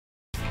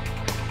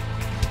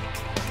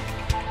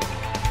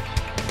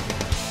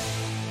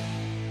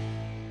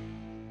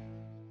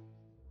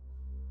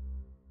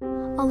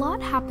A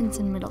lot happens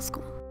in middle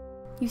school.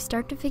 You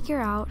start to figure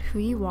out who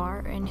you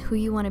are and who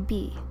you want to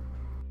be.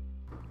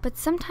 But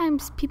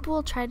sometimes people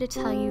will try to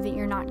tell you that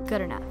you're not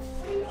good enough.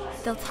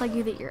 They'll tell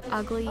you that you're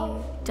ugly,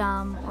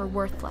 dumb, or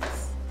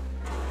worthless.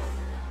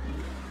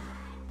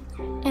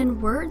 And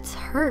words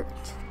hurt.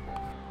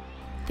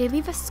 They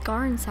leave a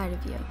scar inside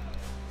of you.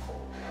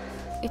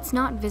 It's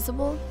not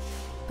visible,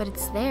 but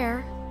it's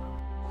there.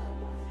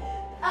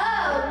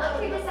 Oh,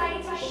 look who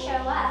decided to show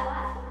up.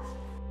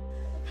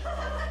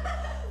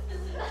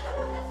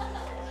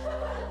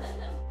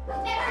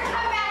 Never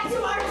come back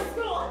to our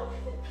school.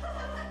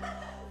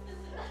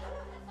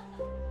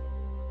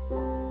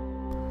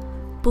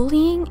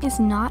 Bullying is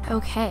not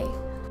okay.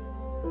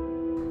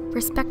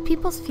 Respect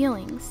people's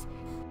feelings.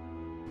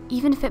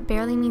 Even if it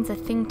barely means a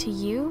thing to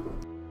you,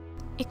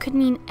 it could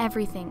mean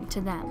everything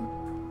to them.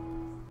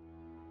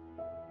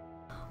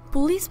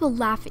 Bullies will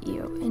laugh at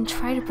you and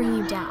try to bring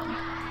you down.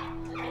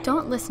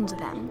 Don't listen to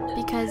them,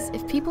 because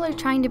if people are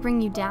trying to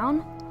bring you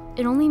down,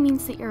 it only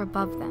means that you're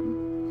above them.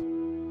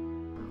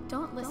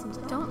 Don't listen to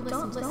them.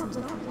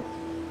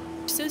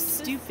 So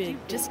stupid.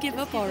 Just give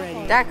up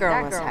already. That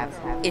girl must have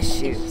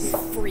issues.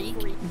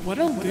 Freak. What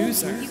a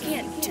loser. You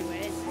can't do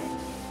it.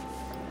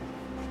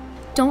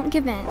 Don't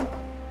give in.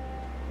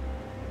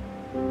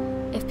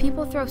 If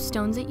people throw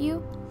stones at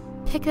you,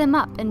 pick them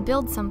up and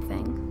build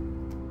something.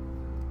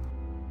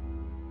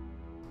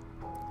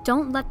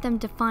 Don't let them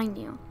define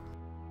you.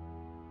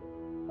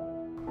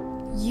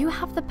 You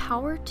have the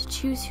power to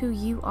choose who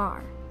you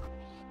are.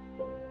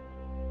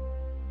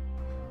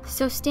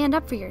 So stand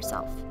up for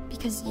yourself,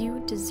 because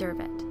you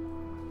deserve it.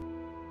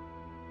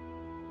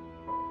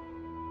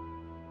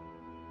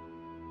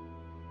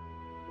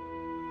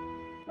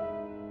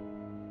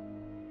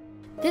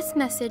 This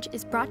message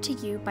is brought to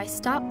you by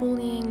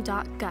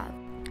StopBullying.gov.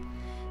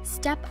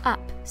 Step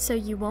up so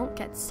you won't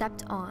get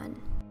stepped on.